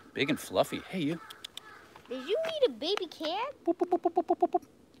 big and fluffy. Hey, you. Did you meet a baby cat? Boop, boop, boop, boop, boop, boop, boop.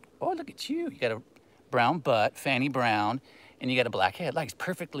 Oh, look at you. You got a brown butt, fanny brown, and you got a black head. Like it's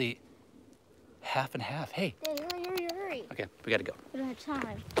perfectly half and half. Hey. Daddy, hurry. Okay, we gotta go. We don't have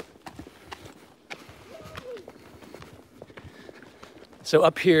time. So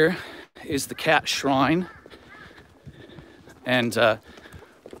up here is the cat shrine, and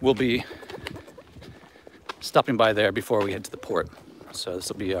we'll be stopping by there before we head to the port. So this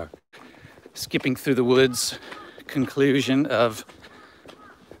will be our skipping through the woods conclusion of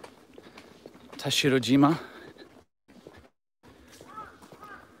Tashirojima.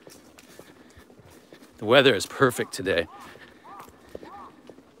 The weather is perfect today.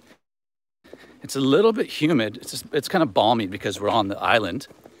 It's a little bit humid. It's kind of balmy because we're on the island.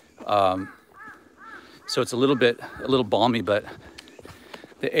 So it's a little balmy, but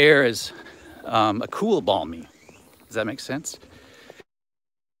the air is a cool balmy. Does that make sense?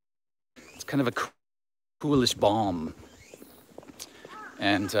 It's kind of a coolish balm.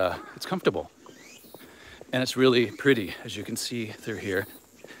 And it's comfortable. And it's really pretty, as you can see through here.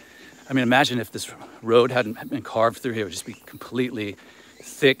 I mean, imagine if this road hadn't been carved through here. It would just be completely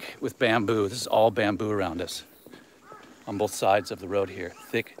thick with bamboo. This is all bamboo around us on both sides of the road here.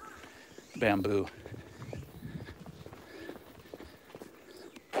 Thick bamboo.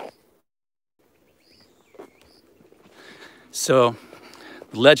 So,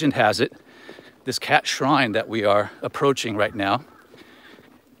 legend has it, this cat shrine that we are approaching right now,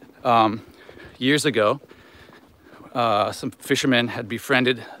 years ago, some fishermen had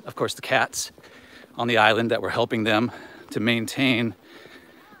befriended, of course, the cats on the island that were helping them to maintain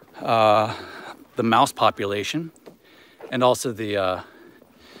the mouse population, and also the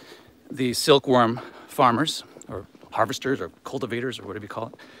silkworm farmers or harvesters or cultivators or whatever you call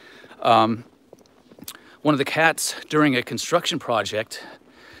it. One of the cats during a construction project,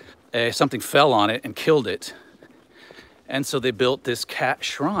 something fell on it and killed it. And so they built this cat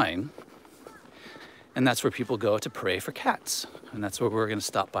shrine. And that's where people go to pray for cats. And that's where we're gonna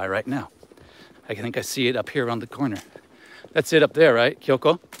stop by right now. I think I see it up here around the corner. That's it up there, right,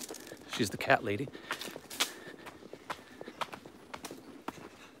 Kyoko? She's the cat lady.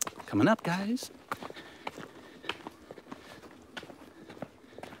 Coming up, guys.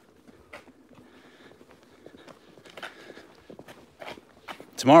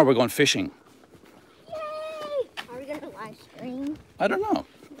 Tomorrow we're going fishing. Yay! Are we gonna live stream? I don't know.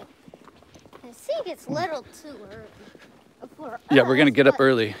 I think it's a little too early. For Yeah, us, we're gonna get up but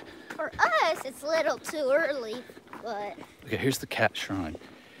early. For us, it's a little too early, but Okay, here's the cat shrine.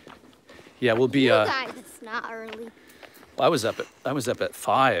 Yeah, we'll be. you guys, it's not early. I was up at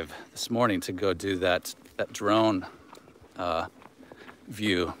 5 this morning to go do that drone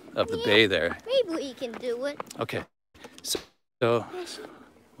view of the bay there. Maybe we can do it. Okay, so will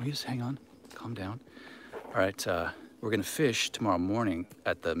you just hang on, calm down. All right, we're gonna fish tomorrow morning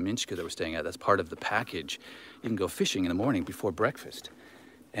at the Minchku that we're staying at. That's part of the package. You can go fishing in the morning before breakfast,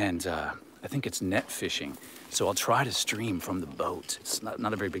 and I think it's net fishing. So I'll try to stream from the boat. It's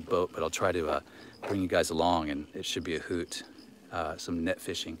not a very big boat, but I'll try to bring you guys along, and it should be a hoot. Some net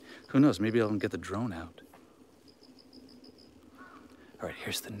fishing. Who knows? Maybe I'll get the drone out. All right,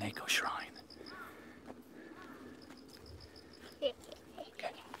 here's the Neko Shrine. Okay,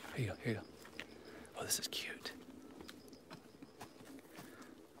 here you go, here you go. Oh, this is cute.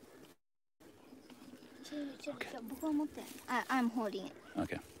 Okay. I'm holding it.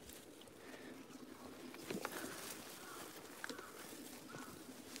 Okay.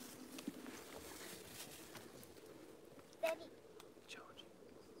 George.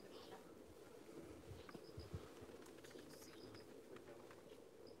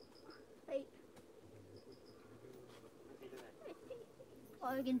 Oh,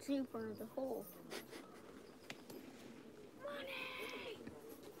 I can see for the hole.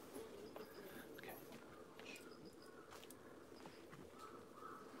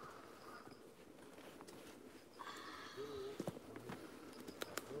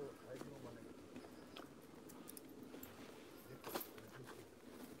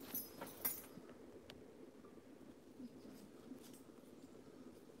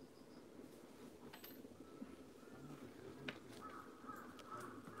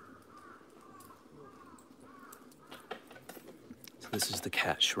 This is the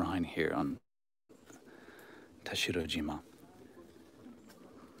cat shrine here on Tashirojima.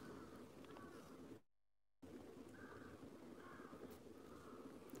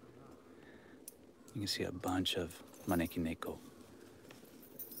 You can see a bunch of maneki neko,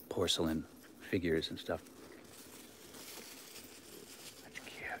 porcelain figures and stuff. That's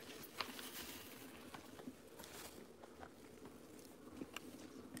cute.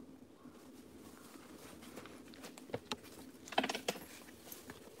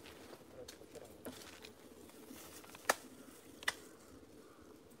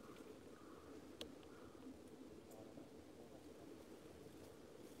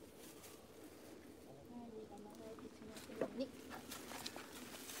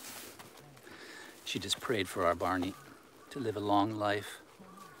 She just prayed for our Barney to live a long life.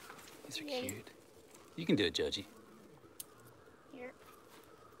 These are cute. You can do it, Joji. Here,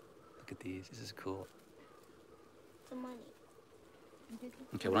 Look at these. This is cool. the money.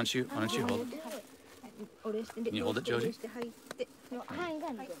 Okay, why don't you hold it? Can you hold it, Joji? No, hang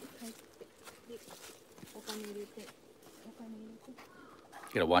on.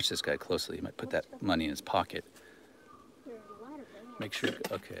 You gotta watch this guy closely. He might put that money in his pocket. Make sure.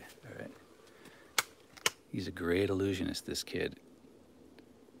 Okay, all right. He's a great illusionist, this kid.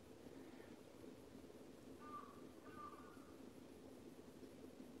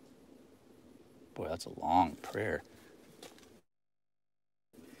 Boy, that's a long prayer.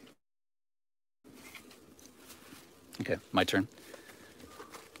 Okay, my turn.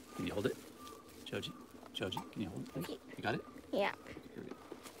 Can you hold it? Joji, can you hold it, please? You got it? Yeah. Here we go.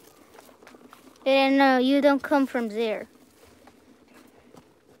 And no, you don't come from there.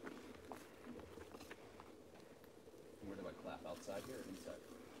 Where do I clap? Outside here or inside?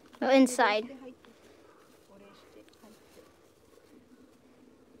 No, inside.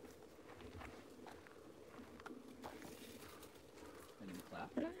 And you clap?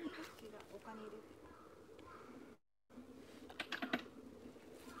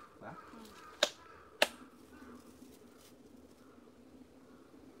 Clap?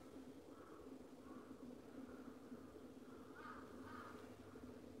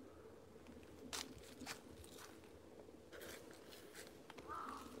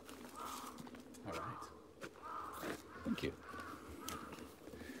 All right. Thank you.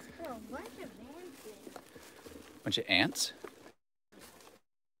 Oh, bunch of ants. Bunch of ants?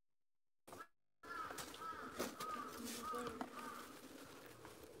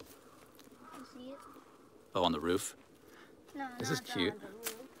 Oh, on the roof. No, This is not cute. on the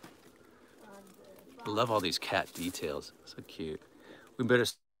roof. I love all these cat details. So cute. We better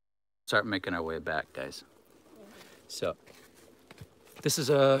start making our way back, guys. So, this is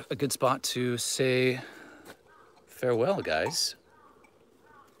a good spot to say farewell, guys.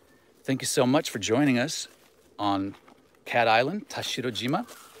 Thank you so much for joining us on Cat Island, Tashirojima.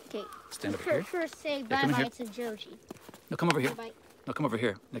 Okay. Stand over here. First say come in bye-bye here. to Joji. No, come over here. Bye. No, come over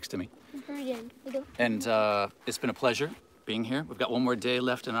here next to me. Again. And it's been a pleasure being here. We've got one more day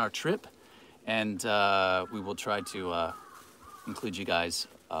left in our trip, and we will try to include you guys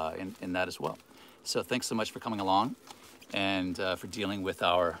in that as well. So thanks so much for coming along and for dealing with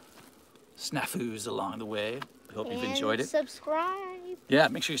our snafus along the way. I hope you've enjoyed it. Subscribe. Yeah,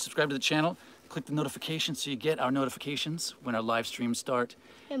 make sure you subscribe to the channel. Click the notification so you get our notifications when our live streams start.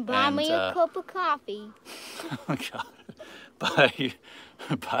 And buy me a cup of coffee. Oh my God.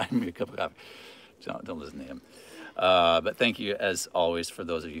 Buy me a cup of coffee. Don't listen to him. But thank you, as always, for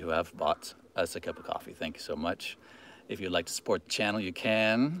those of you who have bought us a cup of coffee. Thank you so much. If you'd like to support the channel, you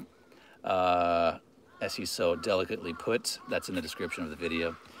can. As he so delicately put, that's in the description of the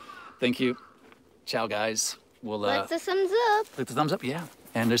video. Thank you. Ciao, guys. We'll Click the thumbs up. click the thumbs up, yeah.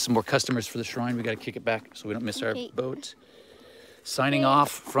 And there's some more customers for the shrine. We got to kick it back so we don't miss our boat. Signing off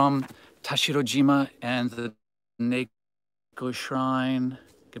from Tashirojima and the Neko Shrine.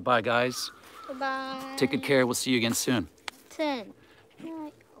 Goodbye, guys. Bye-bye. Take good care. We'll see you again soon. 10.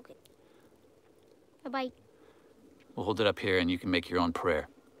 Right. Okay. Bye-bye. We'll hold it up here and you can make your own prayer.